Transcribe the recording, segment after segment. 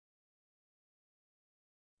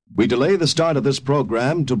We delay the start of this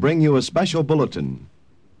program to bring you a special bulletin.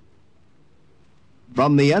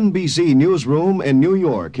 From the NBC newsroom in New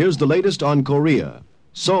York, here's the latest on Korea.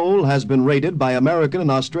 Seoul has been raided by American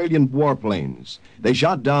and Australian warplanes. They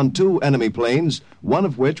shot down 2 enemy planes, one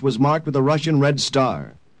of which was marked with a Russian red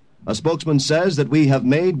star. A spokesman says that we have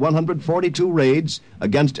made 142 raids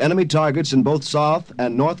against enemy targets in both South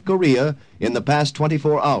and North Korea in the past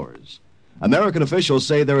 24 hours. American officials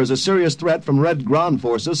say there is a serious threat from Red ground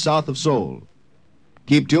forces south of Seoul.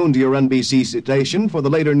 Keep tuned to your NBC station for the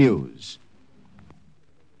later news.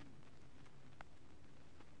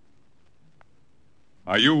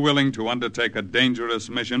 Are you willing to undertake a dangerous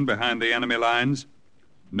mission behind the enemy lines,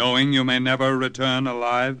 knowing you may never return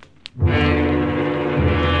alive?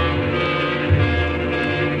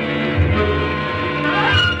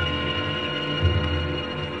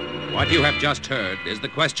 What you have just heard is the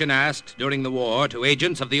question asked during the war to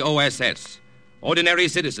agents of the OSS, ordinary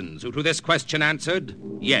citizens who to this question answered,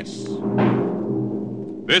 yes.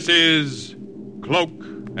 This is Cloak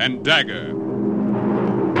and Dagger.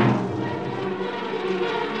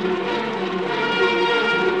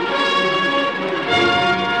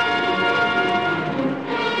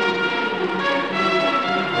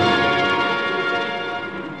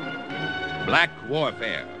 Black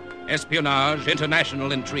warfare, espionage,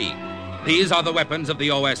 international intrigue. These are the weapons of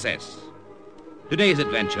the OSS. Today's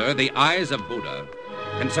adventure, The Eyes of Buddha,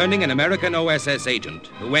 concerning an American OSS agent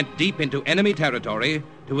who went deep into enemy territory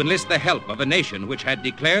to enlist the help of a nation which had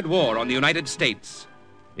declared war on the United States,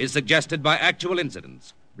 is suggested by actual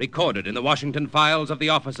incidents recorded in the Washington files of the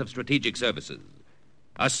Office of Strategic Services.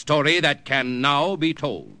 A story that can now be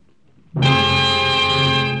told.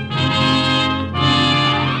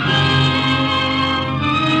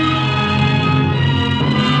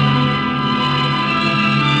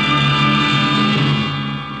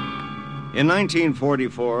 In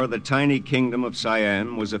 1944, the tiny kingdom of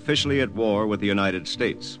Siam was officially at war with the United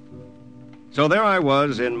States. So there I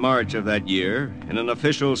was in March of that year, in an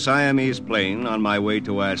official Siamese plane on my way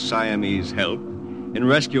to ask Siamese help in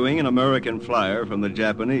rescuing an American flyer from the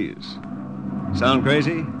Japanese. Sound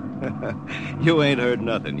crazy? You ain't heard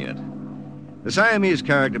nothing yet. The Siamese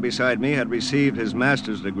character beside me had received his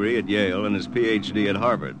master's degree at Yale and his Ph.D. at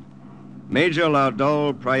Harvard. Major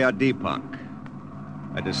Laudol Prayadipak.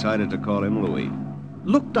 I decided to call him Louis.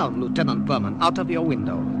 Look down, Lieutenant Berman, out of your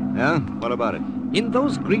window. Yeah? What about it? In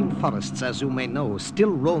those green forests, as you may know, still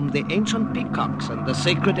roam the ancient peacocks and the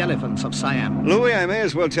sacred elephants of Siam. Louis, I may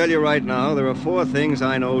as well tell you right now, there are 4 things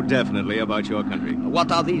I know definitely about your country.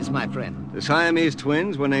 What are these, my friend? The Siamese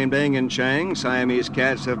twins were named Eng and Chang. Siamese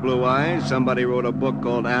cats have blue eyes. Somebody wrote a book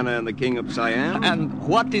called Anna and the King of Siam. And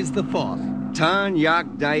what is the 4th? Tan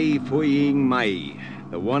Yak Dai Fuying Mai.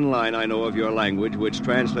 The one line I know of your language, which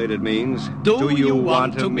translated means, Do you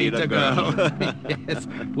want to meet a girl? Yes.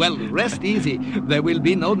 Well, rest easy. There will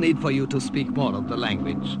be no need for you to speak more of the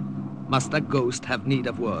language. Must a ghost have need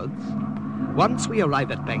of words? Once we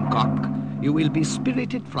arrive at Bangkok, you will be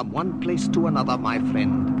spirited from one place to another, my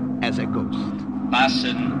friend, as a ghost.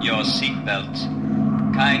 Fasten your seatbelts.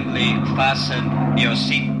 Kindly fasten your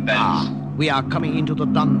seatbelts. We are coming into the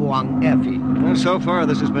Don Muang airfield. Well, so far,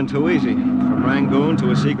 this has been too easy. From Rangoon to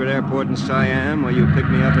a secret airport in Siam, where you picked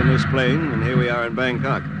me up in this plane, and here we are in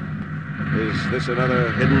Bangkok. Is this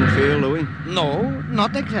another hidden field, Louis? No,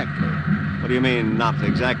 not exactly. What do you mean, not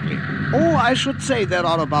exactly? Oh, I should say there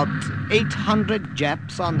are about 800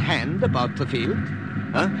 Japs on hand about the field.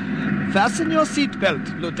 Huh? Fasten your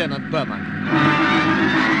seatbelt, Lieutenant Berman.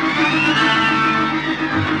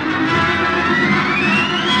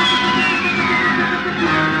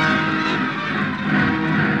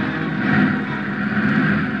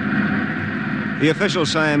 The official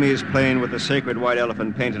Siamese plane with the sacred white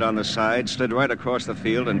elephant painted on the side slid right across the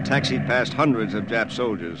field and taxied past hundreds of Jap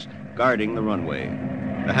soldiers guarding the runway.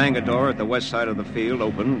 The hangar door at the west side of the field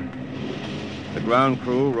opened. The ground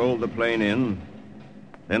crew rolled the plane in.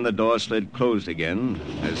 Then the door slid closed again,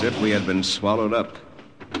 as if we had been swallowed up.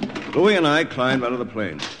 Louis and I climbed out of the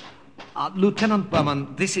plane. Lieutenant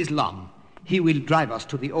Berman, this is Lom. He will drive us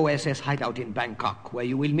to the OSS hideout in Bangkok, where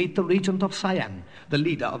you will meet the regent of Siam, the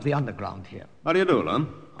leader of the underground here. How do you do,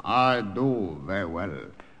 Lom? I do very well.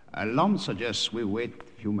 Lom suggests we wait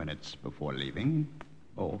a few minutes before leaving.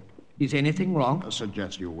 Oh, is anything wrong? I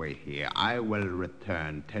suggest you wait here. I will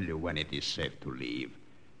return, tell you when it is safe to leave.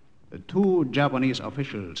 The 2 Japanese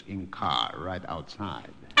officials in car right outside.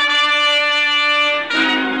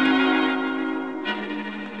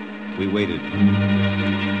 We waited.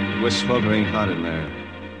 It was sweltering hot in there.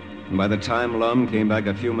 And by the time Lum came back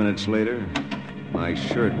a few minutes later, my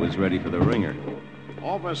shirt was ready for the wringer.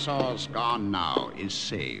 Officers gone now is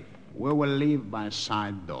safe. We will leave by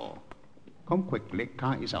side door. Come quickly,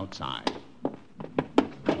 car is outside.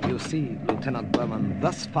 You see, Lieutenant Berman,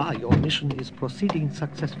 thus far your mission is proceeding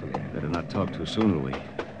successfully. Better not talk too soon, Louis.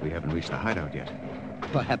 We haven't reached the hideout yet.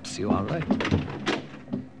 Perhaps you are right.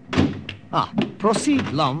 Proceed,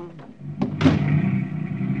 Lum.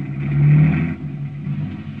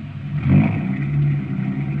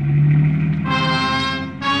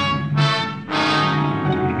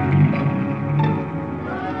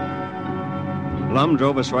 Lum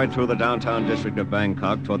drove us right through the downtown district of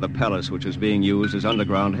Bangkok toward the palace, which was being used as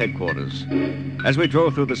underground headquarters. As we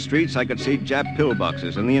drove through the streets, I could see Jap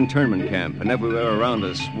pillboxes in the internment camp, and everywhere around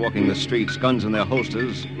us, walking the streets, guns in their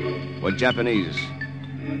holsters, were Japanese.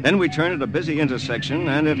 Then we turned at a busy intersection,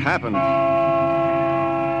 and it happened.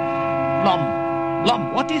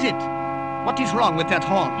 Lum, what is it? What is wrong with that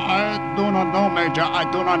horn? I do not know, Major. I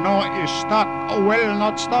do not know. It's stuck. Will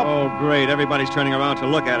not stop. Oh, great. Everybody's turning around to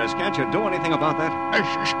look at us. Can't you do anything about that?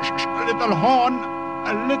 Little horn.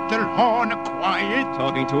 A little horn. Quiet.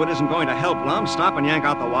 Talking to it isn't going to help, Lum. Stop and yank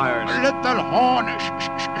out the wires. Little horn.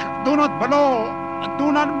 Do not blow. Do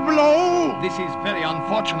not blow. This is very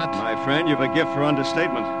unfortunate. My friend, you've a gift for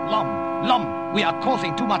understatement. Lum, we are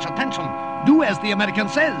causing too much attention. Do as the American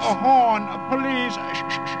says. A horn, please.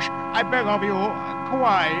 I beg of you,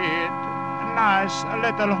 quiet. Nice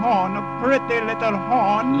little horn, pretty little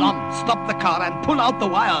horn. Lum, stop the car and pull out the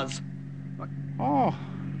wires. Oh,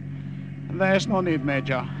 there's no need,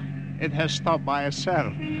 Major. It has stopped by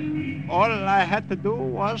itself. All I had to do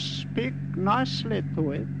was speak nicely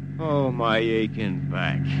to it. Oh, my aching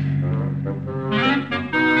back.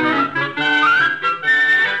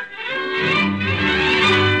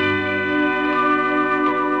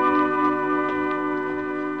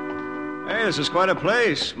 Hey, this is quite a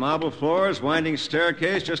place. Marble floors, winding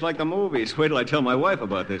staircase, just like the movies. Wait till I tell my wife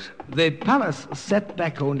about this. The palace, set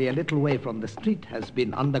back only a little way from the street, has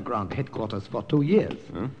been underground headquarters for 2 years.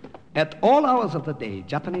 Huh? At all hours of the day,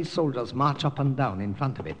 Japanese soldiers march up and down in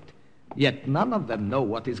front of it. Yet none of them know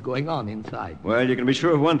what is going on inside. Well, you can be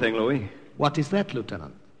sure of one thing, Louis. What is that,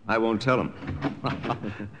 Lieutenant? I won't tell them.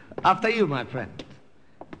 After you, my friend.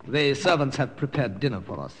 The servants have prepared dinner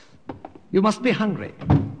for us. You must be hungry.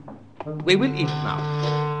 We will eat now.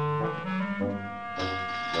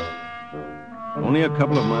 Only a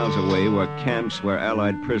couple of miles away were camps where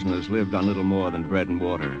Allied prisoners lived on little more than bread and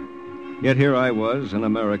water. Yet here I was, an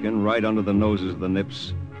American, right under the noses of the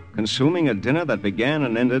Nips, consuming a dinner that began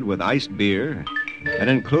and ended with iced beer and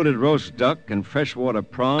included roast duck and freshwater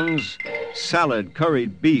prawns, salad,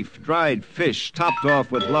 curried beef, dried fish, topped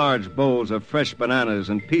off with large bowls of fresh bananas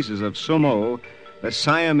and pieces of sumo, the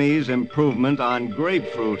Siamese improvement on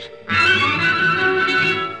grapefruit.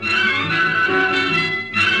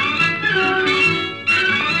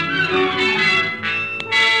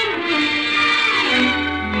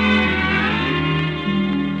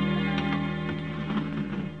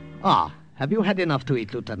 Have you had enough to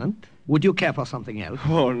eat, Lieutenant? Would you care for something else?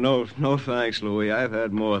 Oh, no thanks, Louis. I've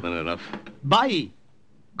had more than enough. Bai!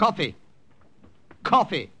 Coffee!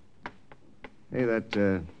 Coffee! Hey,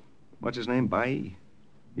 that, what's his name, Bai?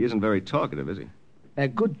 He isn't very talkative, is he? A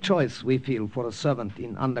good choice, we feel, for a servant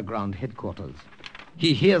in underground headquarters.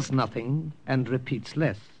 He hears nothing and repeats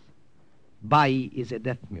less. Bai is a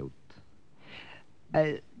deaf-mute.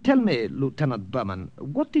 Tell me, Lieutenant Berman,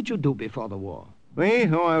 what did you do before the war? Me?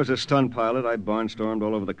 Oh, I was a stunt pilot. I barnstormed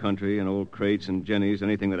all over the country in old crates and jennies,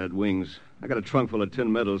 anything that had wings. I got a trunk full of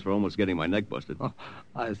tin medals for almost getting my neck busted. Oh,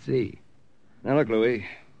 I see. Now, look, Louis,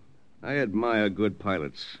 I admire good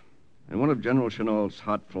pilots. And one of General Chennault's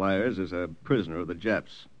hot flyers is a prisoner of the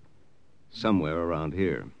Japs. Somewhere around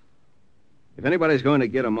here. If anybody's going to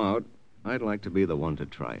get him out, I'd like to be the one to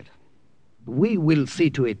try it. We will see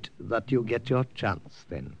to it that you get your chance,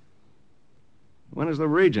 then. When is the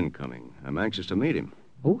Regent coming? I'm anxious to meet him.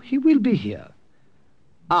 Oh, he will be here.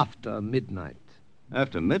 After midnight.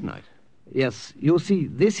 After midnight? Yes, you see,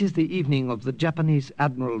 this is the evening of the Japanese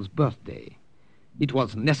Admiral's birthday. It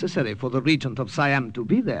was necessary for the Regent of Siam to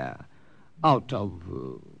be there. Out of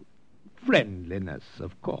friendliness,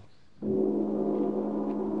 of course.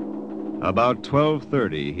 About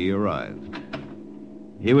 12:30, he arrived.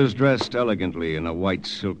 He was dressed elegantly in a white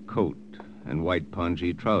silk coat and white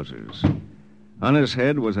pongee trousers. On his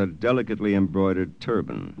head was a delicately embroidered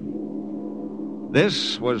turban.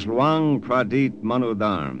 This was Luang Pradit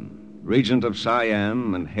Manudharm, Regent of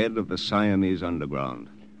Siam and head of the Siamese underground.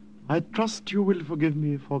 I trust you will forgive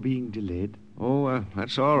me for being delayed. Oh,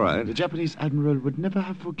 that's all right. The Japanese admiral would never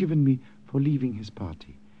have forgiven me for leaving his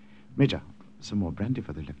party. Major, some more brandy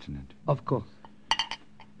for the lieutenant. Of course.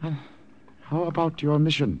 How about your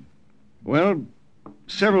mission? Well,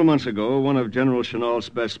 several months ago, one of General Chennault's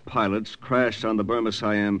best pilots crashed on the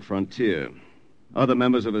Burma-Siam frontier. Other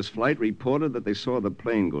members of his flight reported that they saw the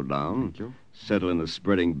plane go down, settle in a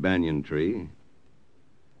spreading banyan tree.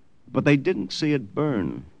 But they didn't see it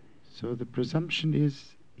burn. So the presumption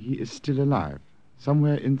is he is still alive,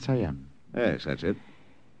 somewhere in Siam. Yes, that's it.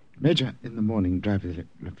 Major, in the morning, drive the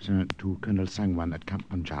lieutenant to Colonel Sangwan at Camp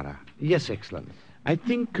Punjara. Yes, Excellency. I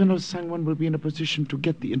think Colonel Sangwan will be in a position to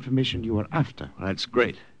get the information you are after. That's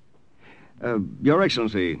great. Your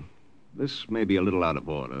Excellency, this may be a little out of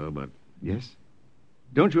order, but... Yes?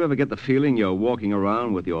 Don't you ever get the feeling you're walking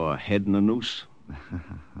around with your head in a noose?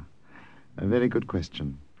 A very good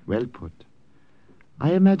question. Well put.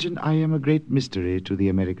 I imagine I am a great mystery to the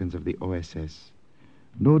Americans of the OSS.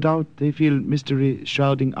 No doubt they feel mystery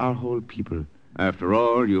shrouding our whole people. After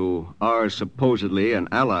all, you are supposedly an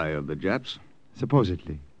ally of the Japs.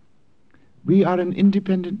 Supposedly. We are an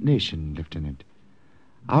independent nation, Lieutenant.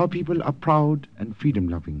 Our people are proud and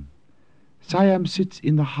freedom-loving. Siam sits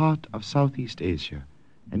in the heart of Southeast Asia,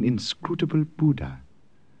 an inscrutable Buddha.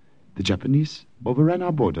 The Japanese overran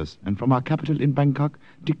our borders and from our capital in Bangkok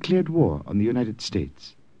declared war on the United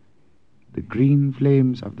States. The green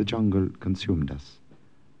flames of the jungle consumed us.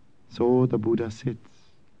 So the Buddha sits,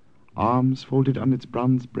 arms folded on its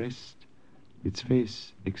bronze breast, its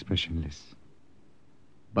face expressionless.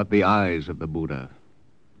 But the eyes of the Buddha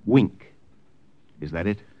wink. Is that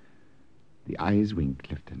it? The eyes wink,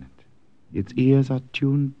 Lieutenant. Its ears are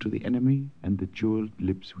tuned to the enemy, and the jeweled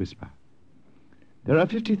lips whisper. There are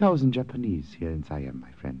 50,000 Japanese here in Siam,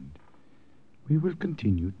 my friend. We will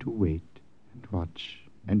continue to wait and watch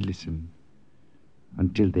and listen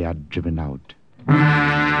until they are driven out.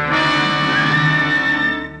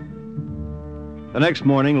 The next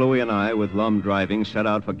morning, Louis and I, with Lum driving, set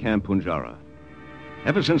out for Camp Punjara.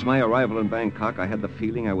 Ever since my arrival in Bangkok, I had the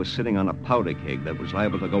feeling I was sitting on a powder keg that was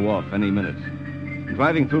liable to go off any minute.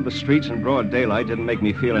 Driving through the streets in broad daylight didn't make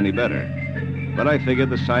me feel any better. But I figured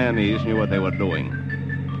the Siamese knew what they were doing.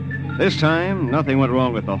 This time, nothing went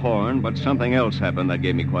wrong with the horn, but something else happened that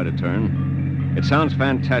gave me quite a turn. It sounds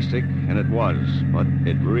fantastic, and it was, but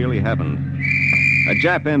it really happened. A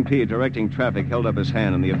Jap MP directing traffic held up his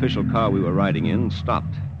hand, and the official car we were riding in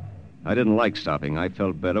stopped. I didn't like stopping. I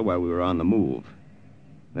felt better while we were on the move.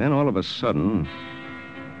 Then, all of a sudden,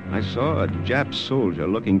 I saw a Jap soldier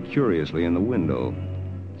looking curiously in the window,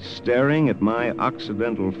 staring at my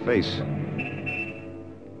Occidental face.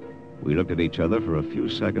 We looked at each other for a few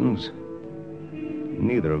seconds.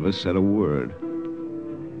 Neither of us said a word.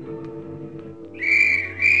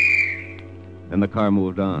 Then the car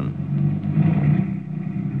moved on.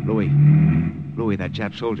 Louis, that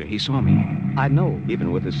Jap soldier, he saw me. I know.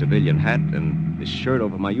 Even with his civilian hat and the shirt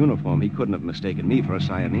over my uniform, he couldn't have mistaken me for a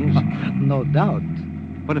Siamese. No doubt.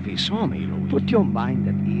 But if he saw me, Louis... Put your mind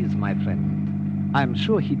at ease, my friend. I'm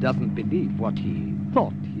sure he doesn't believe what he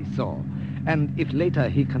thought he saw. And if later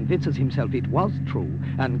he convinces himself it was true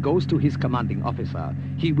and goes to his commanding officer,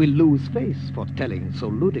 he will lose face for telling so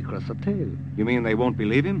ludicrous a tale. You mean they won't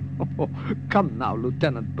believe him? Oh, come now,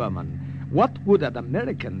 Lieutenant Berman. What would an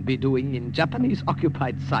American be doing in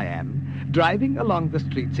Japanese-occupied Siam, driving along the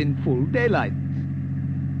streets in full daylight?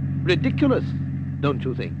 Ridiculous, don't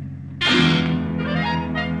you think?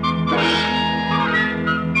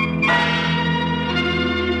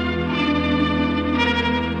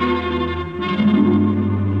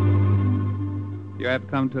 You have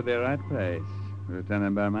come to the right place,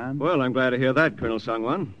 Lieutenant Berman. Well, I'm glad to hear that, Colonel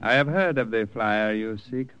Sangwan. I have heard of the flyer you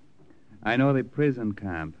seek. I know the prison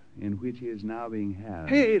camp in which he is now being held.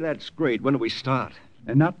 Hey, that's great. When do we start?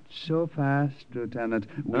 Not so fast, Lieutenant.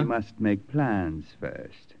 We must make plans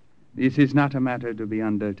first. This is not a matter to be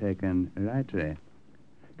undertaken lightly.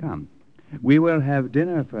 Come, we will have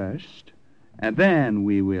dinner first, and then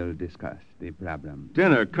we will discuss the problem.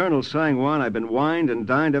 Dinner? Colonel Sangwan, I've been wined and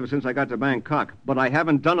dined ever since I got to Bangkok, but I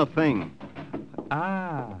haven't done a thing.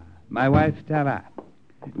 Ah, my wife Tara.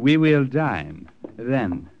 We will dine.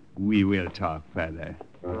 Then we will talk further.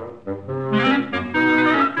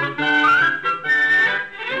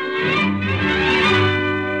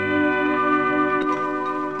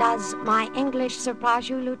 Does my English surprise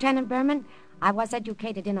you, Lieutenant Berman? I was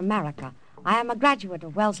educated in America. I am a graduate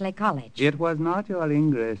of Wellesley College. It was not your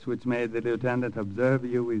English which made the lieutenant observe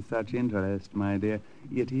you with such interest, my dear.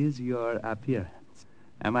 It is your appearance.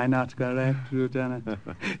 Am I not correct, Lieutenant?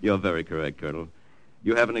 You're very correct, Colonel.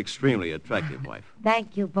 You have an extremely attractive wife.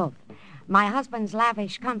 Thank you both. My husband's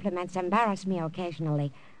lavish compliments embarrass me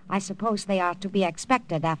occasionally. I suppose they are to be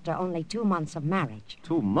expected after only 2 months of marriage.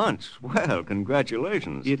 2 months? Well,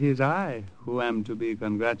 congratulations. It is I who am to be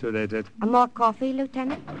congratulated. More coffee,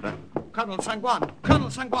 Lieutenant? Colonel Sangwan! Colonel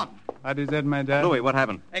Sangwan! What is that, my dad? Louis, what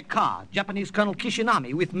happened? A car, Japanese Colonel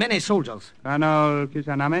Kishinami, with many soldiers. Colonel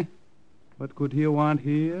Kishinami? What could he want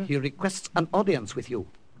here? He requests an audience with you.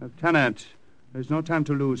 Lieutenant, there's no time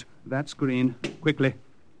to lose. That screen. Quickly.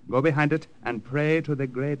 Go behind it and pray to the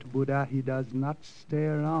great Buddha he does not stay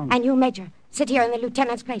around. And you, Major, sit here in the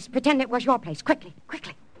lieutenant's place. Pretend it was your place. Quickly,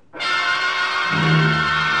 quickly.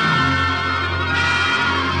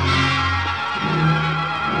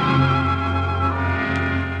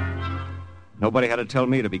 Nobody had to tell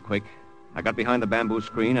me to be quick. I got behind the bamboo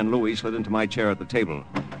screen, and Louis slid into my chair at the table.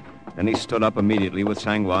 Then he stood up immediately with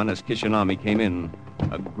Sangwan as Kishinami came in,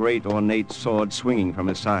 a great ornate sword swinging from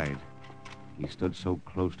his side. He stood so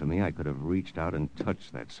close to me I could have reached out and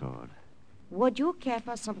touched that sword. Would you care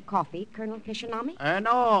for some coffee, Colonel Kishinami?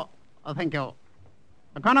 No, thank you.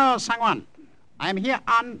 Colonel Sangwan, I am here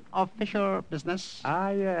on official business.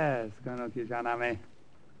 Ah, yes, Colonel Kishinami.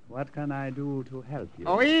 What can I do to help you?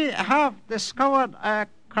 We have discovered a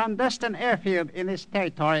clandestine airfield in this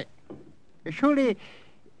territory. Surely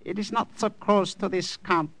it is not so close to this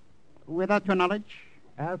camp without your knowledge?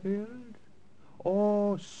 Airfield?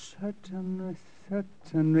 Oh, certainly,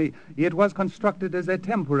 certainly. It was constructed as a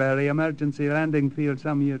temporary emergency landing field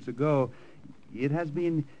some years ago. It has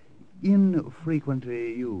been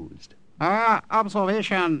infrequently used. Our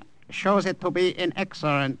observation shows it to be in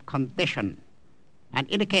excellent condition and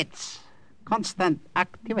indicates constant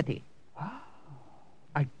activity.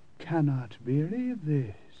 I cannot believe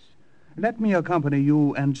this. Let me accompany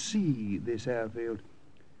you and see this airfield.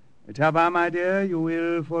 Tava, my dear, you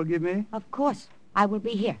will forgive me? Of course. I will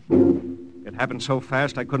be here. It happened so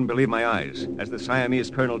fast I couldn't believe my eyes. As the Siamese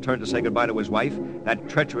colonel turned to say goodbye to his wife, that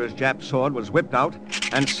treacherous Jap sword was whipped out,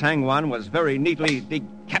 and Sangwan was very neatly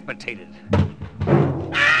decapitated.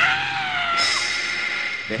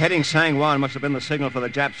 Beheading Sangwan must have been the signal for the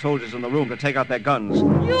Jap soldiers in the room to take out their guns.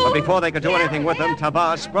 But before they could do anything with them,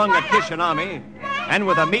 Tava sprung at Kishinami and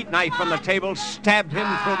with a meat knife from the table stabbed him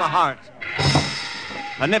through the heart.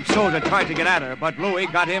 The nip soldier tried to get at her, but Louis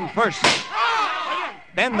got him first.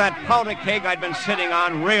 Then that powder keg I'd been sitting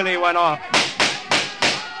on really went off.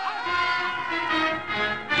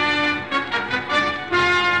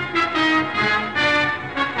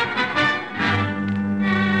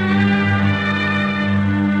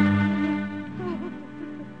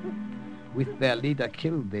 With their leader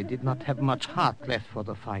killed, they did not have much heart left for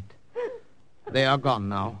the fight. They are gone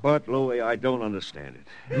now. But, Louis, I don't understand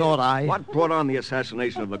it. Nor I. What brought on the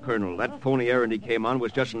assassination of the colonel? That phony errand he came on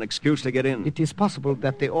was just an excuse to get in. It is possible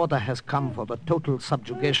that the order has come for the total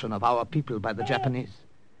subjugation of our people by the Japanese.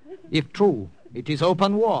 If true, it is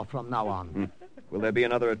open war from now on. Will there be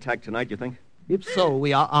another attack tonight, you think? If so,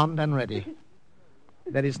 we are armed and ready.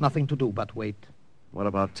 There is nothing to do but wait. What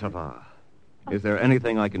about Tava? Is there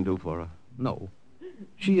anything I can do for her? No.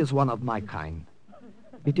 She is one of my kind.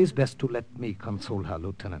 It is best to let me console her,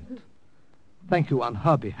 Lieutenant. Thank you on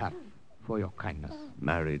her behalf for your kindness.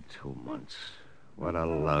 Married 2 months. What a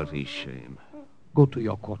lousy shame. Go to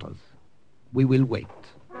your quarters. We will wait.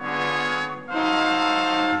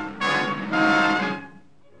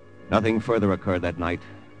 Nothing further occurred that night,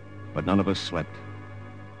 but none of us slept.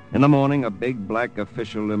 In the morning, a big black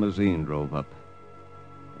official limousine drove up.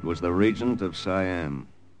 It was the Regent of Siam.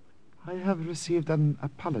 I have received an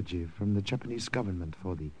apology from the Japanese government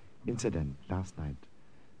for the incident last night.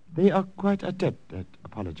 They are quite adept at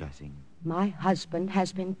apologizing. My husband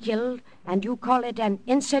has been killed, and you call it an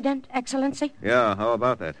incident, Excellency? Yeah, how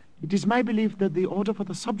about that? It is my belief that the order for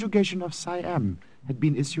the subjugation of Siam had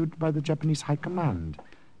been issued by the Japanese High Command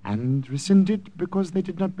and rescinded because they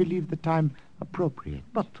did not believe the time appropriate.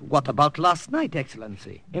 But what about last night,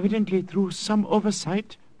 Excellency? Evidently, through some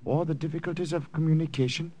oversight or the difficulties of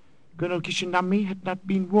communication, Colonel Kishinami had not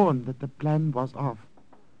been warned that the plan was off.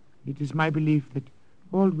 It is my belief that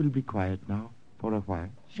all will be quiet now for a while.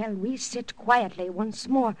 Shall we sit quietly once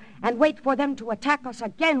more and wait for them to attack us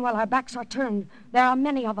again while our backs are turned? There are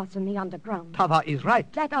many of us in the underground. Tava is right.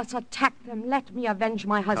 Let us attack them. Let me avenge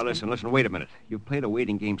my husband. Now listen, wait a minute. You've played a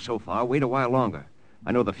waiting game so far. Wait a while longer.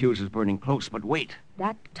 I know the fuse is burning close, but wait.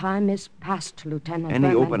 That time is past, Lieutenant Any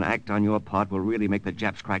Berman. open act on your part will really make the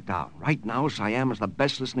Japs crack down. Right now, Siam is the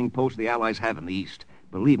best listening post the Allies have in the East.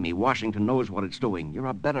 Believe me, Washington knows what it's doing. You're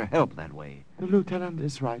a better help that way. The lieutenant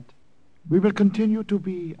is right. We will continue to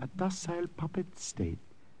be a docile puppet state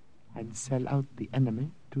and sell out the enemy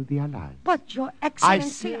to the Allies. But, Your I Excellency...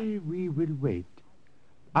 say we will wait.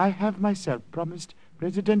 I have myself promised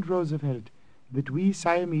President Roosevelt that we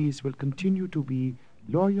Siamese will continue to be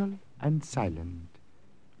loyal and silent.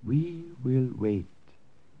 We will wait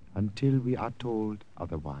until we are told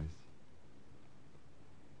otherwise.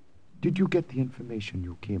 Did you get the information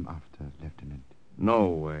you came after, Lieutenant?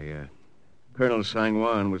 No, Colonel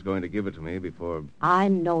Sangwan was going to give it to me before... I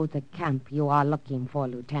know the camp you are looking for,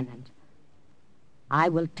 Lieutenant. I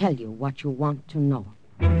will tell you what you want to know.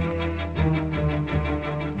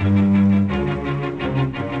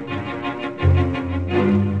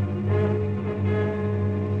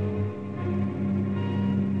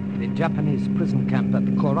 The Japanese prison camp at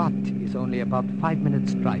Korat is only about 5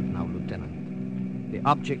 minutes' drive now, Lieutenant. The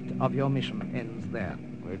object of your mission ends there.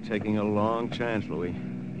 We're taking a long chance, Louis.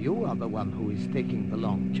 You are the one who is taking the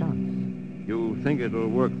long chance. You think it'll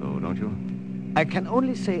work, though, don't you? I can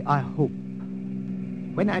only say I hope.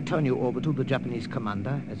 When I turn you over to the Japanese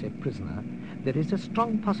commander as a prisoner, there is a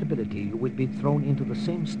strong possibility you will be thrown into the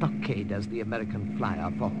same stockade as the American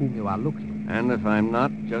flyer for whom you are looking. And if I'm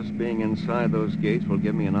not, just being inside those gates will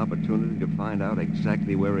give me an opportunity to find out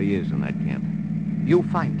exactly where he is in that camp. You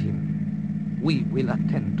find him. We will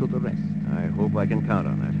attend to the rest. I hope I can count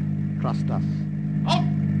on that. Trust us. Halt!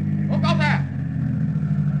 Look out there!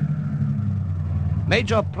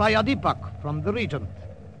 Major Prayadipak from the Regent.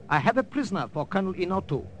 I have a prisoner for Colonel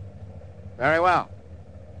Inotu. Very well.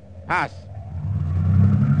 Pass.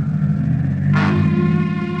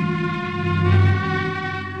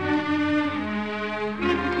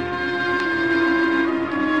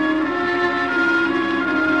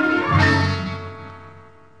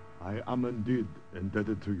 I am indeed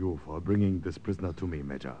indebted to you for bringing this prisoner to me,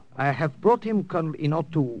 Major. I have brought him, Colonel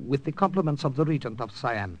Inotu, with the compliments of the Regent of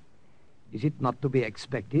Siam. Is it not to be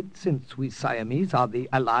expected, since we Siamese are the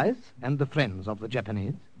allies and the friends of the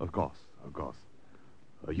Japanese? Of course, of course.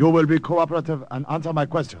 You will be cooperative and answer my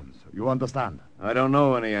questions. You understand? I don't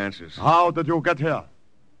know any answers. How did you get here?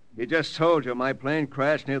 He just told you my plane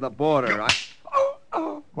crashed near the border.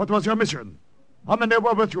 What was your mission? How many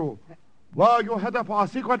were with you? Were you headed for a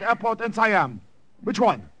secret airport in Siam? Which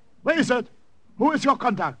one? Where is it? Who is your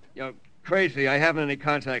contact? You're crazy. I haven't any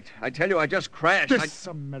contact. I tell you, I just crashed. This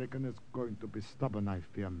American is going to be stubborn, I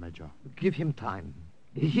fear, Major. Give him time.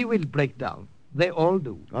 He will break down. They all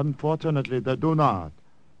do. Unfortunately, they do not.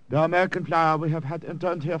 The American flyer we have had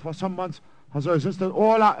interned here for some months has resisted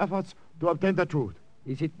all our efforts to obtain the truth.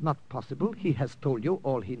 Is it not possible he has told you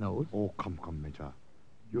all he knows? Oh, come, Major.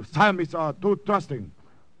 You Siamese are too trusting.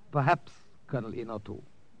 Perhaps, Colonel Inotu.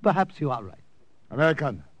 Perhaps you are right.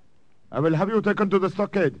 American, I will have you taken to the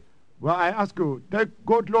stockade, where I ask you, take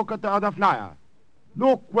good look at the other flyer.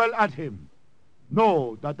 Look well at him.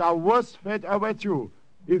 Know that our worst fate awaits you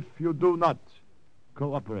if you do not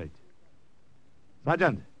cooperate.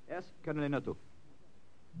 Sergeant. Yes, Colonel Inotu.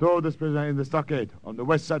 Throw this prisoner in the stockade on the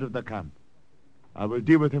west side of the camp. I will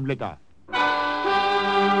deal with him later.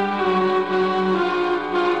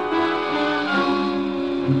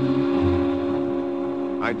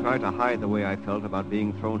 I tried to hide the way I felt about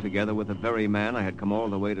being thrown together with the very man I had come all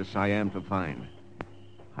the way to Siam to find.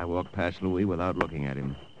 I walked past Louis without looking at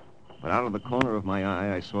him. But out of the corner of my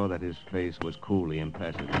eye, I saw that his face was coolly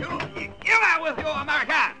impassive. You out with you,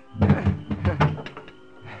 American!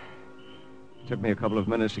 It took me a couple of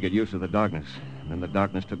minutes to get used to the darkness. And then the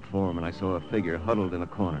darkness took form, and I saw a figure huddled in a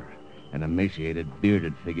corner. An emaciated,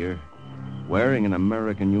 bearded figure, wearing an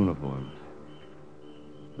American uniform.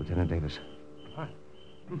 Lieutenant Davis. What?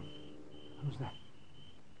 Who's that?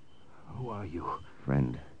 Who are you?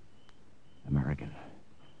 Friend. American.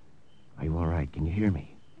 Are you all right? Can you hear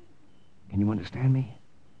me? Can you understand me?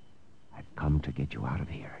 I've come to get you out of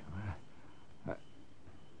here.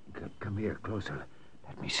 Come here closer.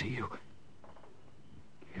 Let me see you.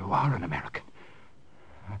 You are an American.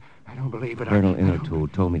 I don't believe it. Colonel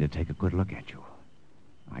Inotu told me to take a good look at you.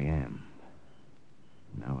 I am.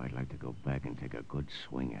 Now I'd like to go back and take a good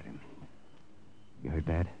swing at him. You heard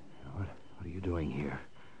that? What are you doing here?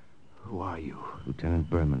 Who are you? Lieutenant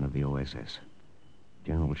Berman of the OSS.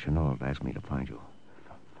 General Chenault asked me to find you.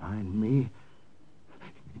 Find me?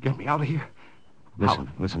 Get me out of here.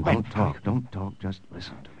 Listen, don't talk. Don't talk. Just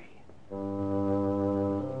listen to me.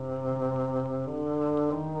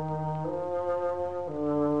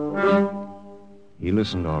 He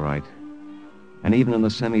listened all right. And even in the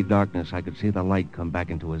semi-darkness, I could see the light come back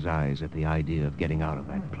into his eyes at the idea of getting out of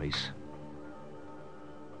that place.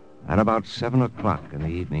 At about 7 o'clock in the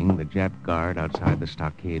evening, the Jap guard outside the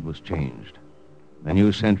stockade was changed. The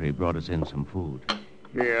new sentry brought us in some food.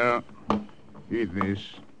 Here, eat this.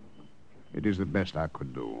 It is the best I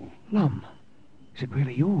could do. Lum, is it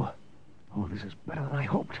really you? Oh, this is better than I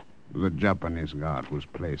hoped. The Japanese guard whose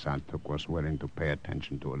place I took was willing to pay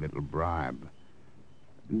attention to a little bribe.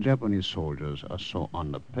 Japanese soldiers are so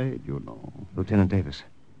underpaid, you know. Lieutenant Davis,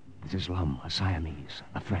 this is Lum, a Siamese,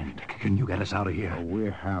 a friend. Can you get us out of here? We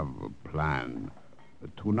have a plan.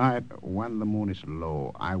 Tonight, when the moon is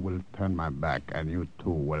low, I will turn my back and you two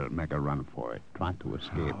will make a run for it. Try to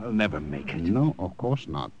escape. I'll never make it. No, of course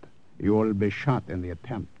not. You will be shot in the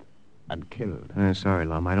attempt and killed. Sorry,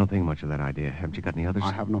 Lum. I don't think much of that idea. Haven't you got any others?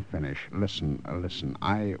 I have no finish. Listen.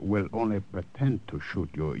 I will only pretend to shoot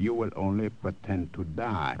you. You will only pretend to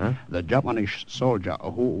die. Huh? The Japanese soldier who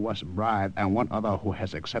was bribed and one other who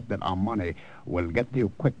has accepted our money will get to you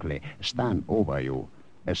quickly, stand over you.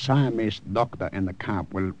 A Siamese doctor in the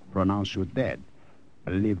camp will pronounce you dead.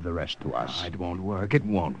 Leave the rest to us. It won't work. It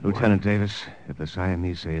won't work. Lieutenant Davis, if the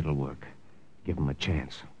Siamese say it'll work, give them a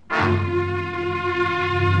chance.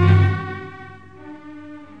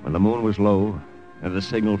 When the moon was low, at a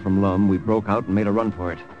signal from Lum, we broke out and made a run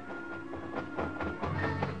for it.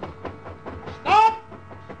 Stop!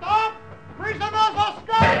 Stop! Prisoners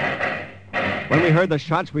escape! When we heard the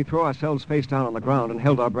shots, we threw ourselves face down on the ground and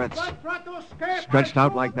held our breaths. Stretched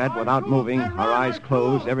out like that, without moving, our eyes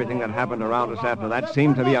closed, everything that happened around us after that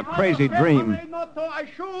seemed to be a crazy dream.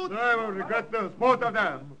 I will regret this, both of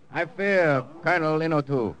them. I fear Colonel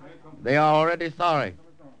Linotu. They are already sorry.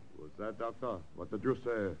 What's that, Doctor? What did you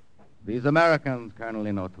say? These Americans, Colonel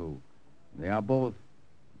Linotu. They are both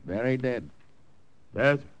very dead.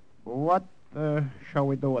 Dead? What shall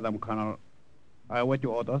we do with them, Colonel? I await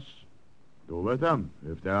your orders. Do with them.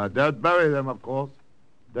 If they are dead, bury them, of course.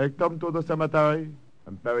 Take them to the cemetery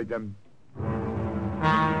and bury them.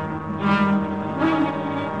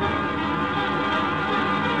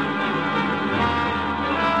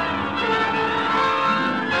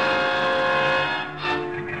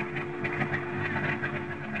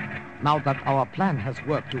 Now that our plan has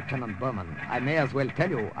worked, Lieutenant Berman, I may as well tell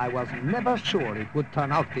you I was never sure it would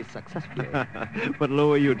turn out this successfully. But,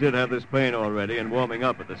 Louis, you did have this plane already and warming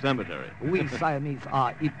up at the cemetery. We Siamese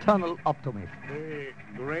are eternal optimists. The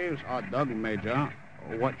graves are dug, Major.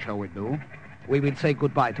 What shall we do? We will say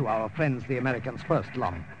goodbye to our friends, the Americans, first,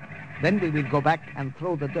 Lum. Then we will go back and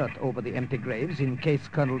throw the dirt over the empty graves in case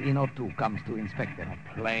Colonel Inotu comes to inspect them.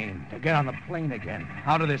 A plane. To get on the plane again.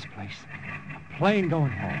 Out of this place. A plane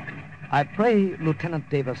going home. I pray, Lieutenant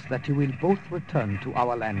Davis, that you will both return to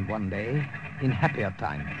our land one day in happier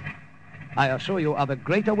times. I assure you of a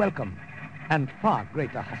greater welcome and far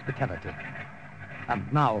greater hospitality.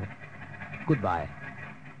 And now, goodbye,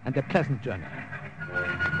 and a pleasant journey.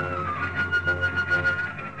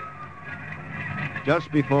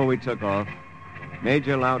 Just before we took off,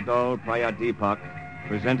 Major Laudol Prayadipak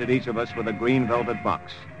presented each of us with a green velvet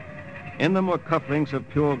box. In them were cufflinks of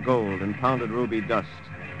pure gold and pounded ruby dust,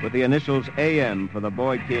 with the initials AM for the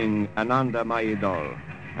boy king Ananda Mayidol,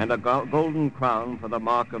 and a golden crown for the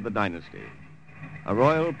mark of the dynasty. A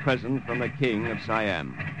royal present from the king of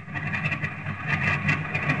Siam.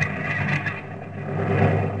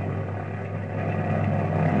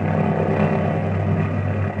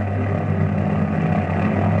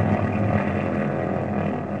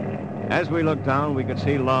 As we looked down, we could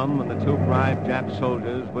see Lum and the two bribed Jap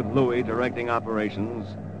soldiers with Louis directing operations,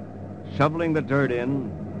 shoveling the dirt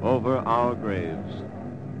in over our graves.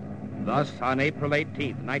 Thus, on April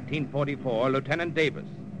 18th, 1944, Lieutenant Davis,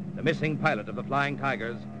 the missing pilot of the Flying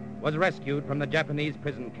Tigers, was rescued from the Japanese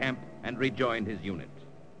prison camp and rejoined his unit.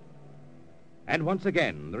 And once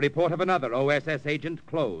again, the report of another OSS agent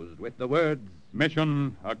closed with the words,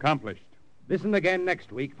 "Mission accomplished." Listen again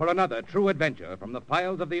next week for another true adventure from the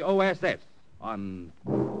files of the OSS on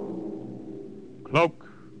Cloak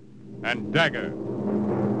and Dagger.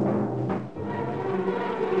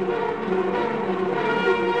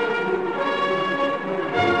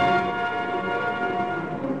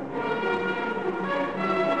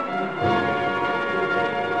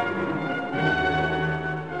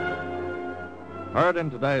 Heard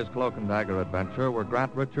in today's Cloak and Dagger adventure were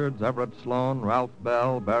Grant Richards, Everett Sloan, Ralph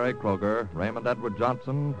Bell, Barry Kroger, Raymond Edward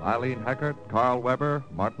Johnson, Eileen Heckert, Carl Weber,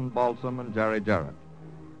 Martin Balsam, and Jerry Jarrett.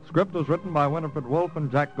 Script was written by Winifred Wolfe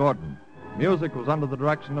and Jack Gordon. Music was under the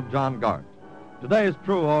direction of John Gart. Today's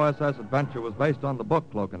true OSS adventure was based on the book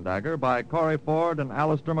Cloak and Dagger by Corey Ford and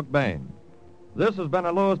Alistair McBain. This has been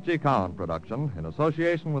a Louis G. Cowan production in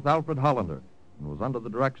association with Alfred Hollander and was under the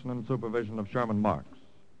direction and supervision of Sherman Marks.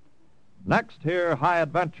 Next, hear High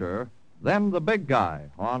Adventure, then The Big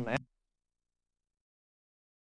Guy on